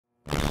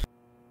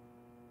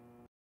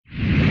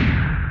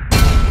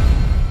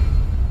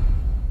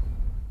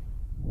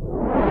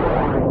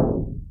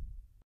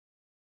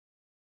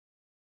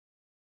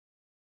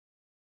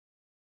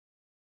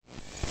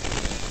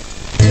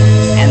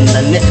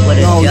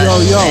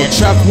judge said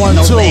check 1,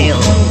 no 2. bail,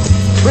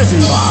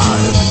 prison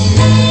bars.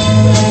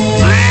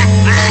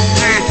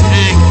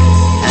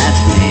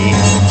 That's me.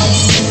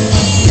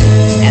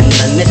 And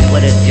admit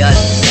what a judge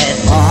said,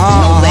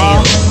 no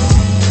bail,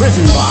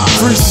 prison bars.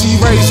 Free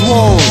C-RAYZ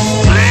WALZ,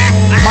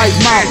 Mike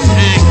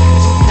Mountain.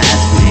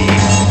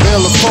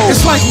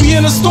 It's like we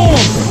in a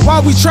storm while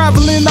we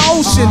travel in the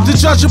ocean. The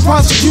judge and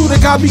prosecutor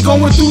got me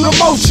going through the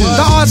motion.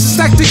 The odds are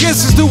stacked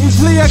against us. Do we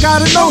plea? I got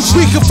a notion.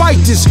 We can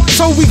fight this,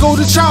 so we go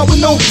to trial with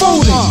no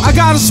folding. I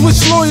gotta switch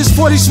lawyers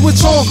before they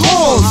switch on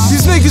calls.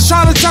 These niggas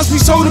try to touch me,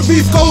 so the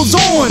beef goes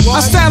on.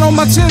 I stand on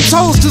my 10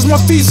 toes, cause my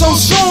feet so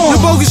strong.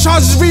 The bogus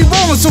charges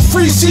re-rolling, so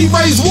free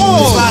C-RAYZ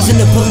WALZ. Lies in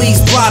the police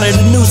blotter,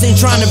 the news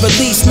ain't trying to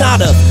release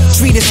nada.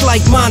 Treat us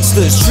like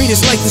monsters, treat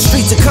us like the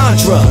streets of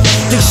Contra.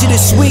 This shit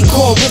is sweet,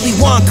 call Willy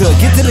Wonka.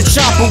 Get to the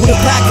chopper with a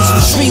package from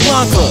Sri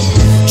Lanka.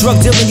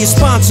 Drug dealing your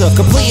sponsor,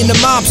 completing the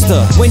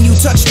mobster. When you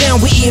touch down,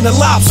 we eating a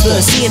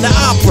lobster, seeing the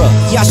opera.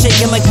 Y'all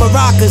shaking like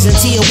maracas in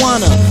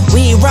Tijuana.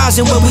 We ain't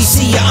rising when we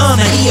see your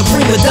honor, he a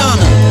prima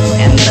donna.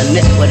 And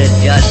admit what a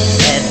judge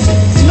said,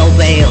 no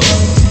bail,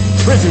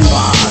 prison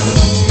bars.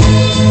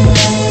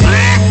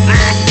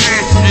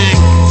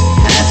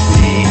 That's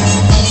me.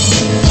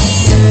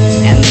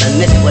 And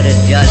admit what a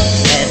judge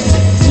said,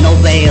 no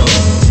bail,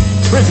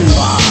 prison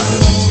bars.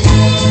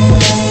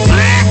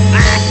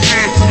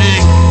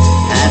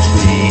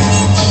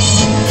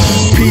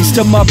 Peace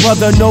to my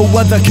brother, no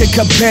other can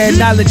compare.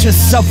 Knowledge is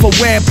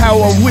self-aware,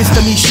 power of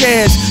wisdom he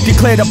shares.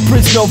 Declared a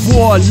prisoner of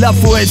war, love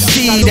for his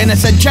seed. And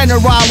it's a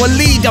general will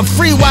lead, a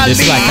free wild lead.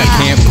 It's like I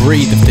can't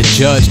breathe if the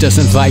judge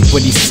doesn't like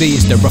what he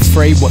sees. They're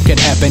afraid what could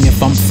happen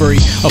if I'm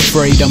free.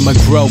 Afraid I'ma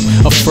grow,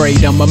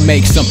 afraid I'ma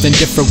make something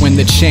different when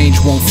the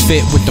change won't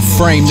fit with the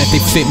frame that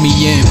they fit me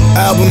in.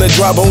 Album that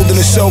drop, holding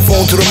a cell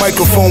phone to the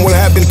microphone. What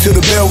happened to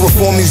the bail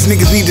reform? These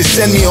niggas need to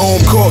send me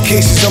home. Court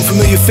cases,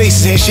 unfamiliar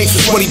faces, handshakes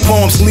with sweaty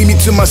palms. Lead me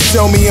to my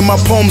cell, me and my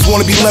poems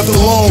wanna be left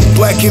alone.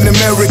 Black in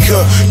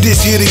America,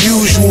 this here the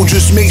usual.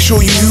 Just make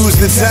sure you use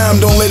the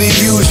time, don't let it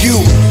use you.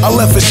 I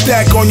left a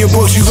stack on your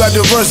books, you got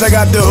the verse, I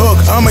got the hook.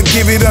 I'ma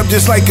give it up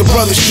just like a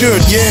brother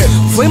should, yeah.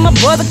 Free my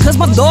brother cause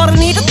my daughter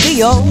need a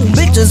Theo.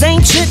 Bitches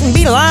ain't shit and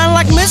be lying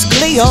like Miss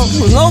Cleo.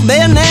 No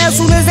bear now,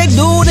 soon as they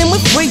do then we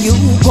free you.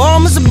 Call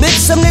them as a bitch,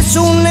 someday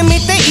soon they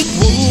meet their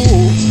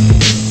equal.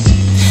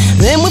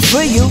 Then we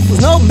free you, there's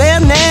no bear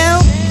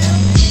now.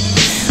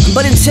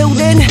 But until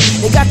then,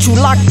 they got you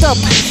locked up.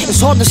 It's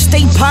hard to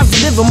stay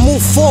positive and move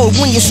forward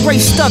when you're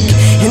straight stuck.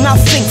 And I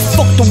think,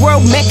 fuck the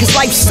world, man, cause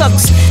life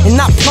sucks. And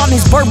not plotting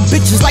these bird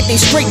bitches like they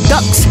straight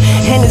ducks.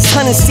 And it's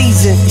hunting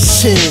season,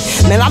 shit.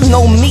 Man, I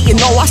know me and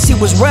all I see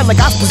was red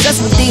like I was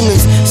possessed with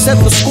demons.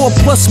 Settle the score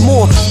plus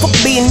more, fuck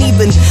being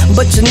even.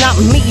 But you're not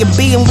me, you're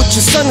being with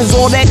your son is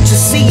all that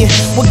you're seeing.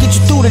 What gets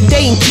you through the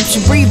day and keeps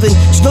you breathing.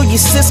 Just know your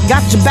sis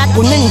got your back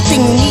on anything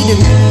you needed.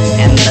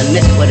 And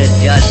admit what a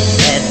judge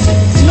said,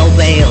 no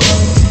bail,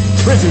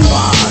 prison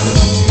bars.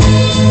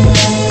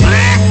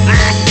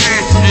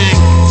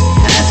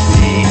 That's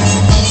me.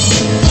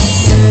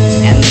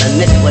 And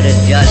admit what a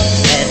judge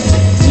said,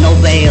 no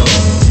bail,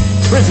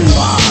 prison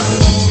bars.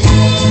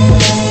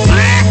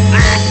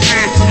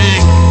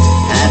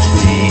 That's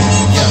me.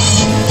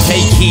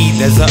 Take heed,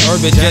 there's an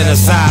urban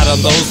genocide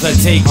on those that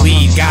take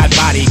lead. God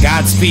body,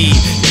 Godspeed.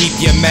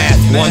 Keep your math,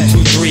 1,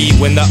 2, 3.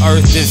 When the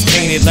earth is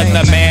tainted, let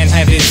the man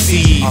have his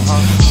seed.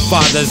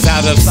 Fathers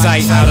out of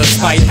sight, out of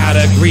spite, out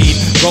of greed.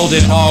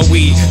 Golden are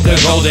we, the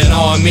golden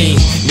are me.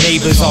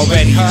 Neighbors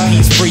already,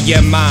 peace, free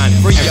your mind,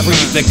 and free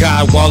the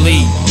God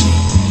Wally.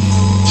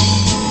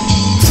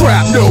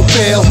 Trap, no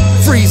bail,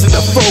 freezing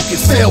the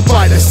focus, failed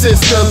by the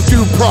system,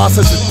 due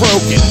process is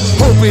broken.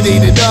 Hope it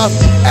ain't enough,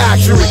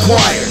 action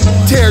required.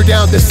 Tear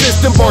down the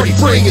system, already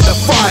bringing the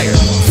fire.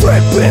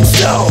 Fred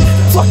Brimstone,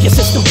 fuck your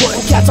system,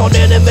 putting cats on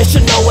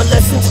intermission, no one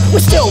listens.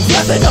 We're still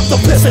revving up the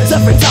pistons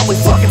every time we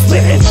fucking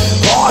spittin'.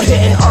 Hard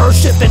hitting, earth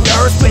shifting,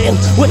 nerve spitting,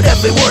 with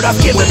every word I've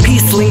given.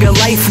 Peace linger,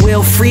 life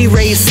will, free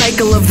raise,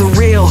 cycle of the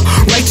real.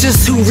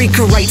 Righteous who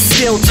write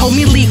still, told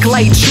me leak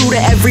light, true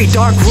to every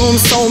dark room,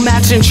 soul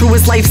matching, true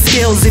as life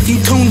skills. If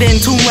you tuned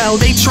in too well,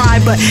 they try,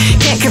 but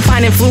can't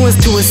confine influence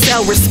to a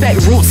cell.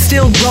 Respect roots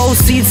still grow,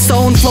 seeds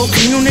sown, flow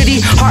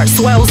community, heart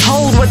swells,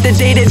 hold what the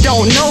data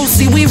don't know.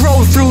 See, we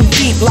roll through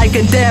deep like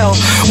Adele.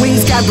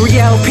 Wings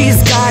Gabrielle,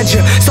 peace guide you.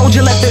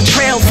 Soldier left the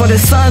trail for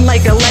the sun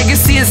like a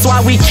legacy. It's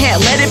why we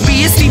can't let it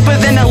be. It's deeper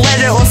than a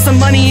letter or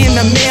some money in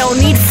the mail.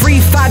 Need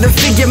free fire to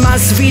figure my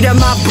svita,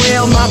 my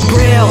braille, my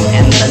braille.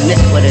 And admit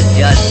what a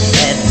judge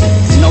said,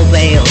 no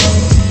bail,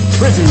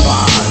 prison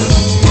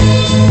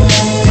bars.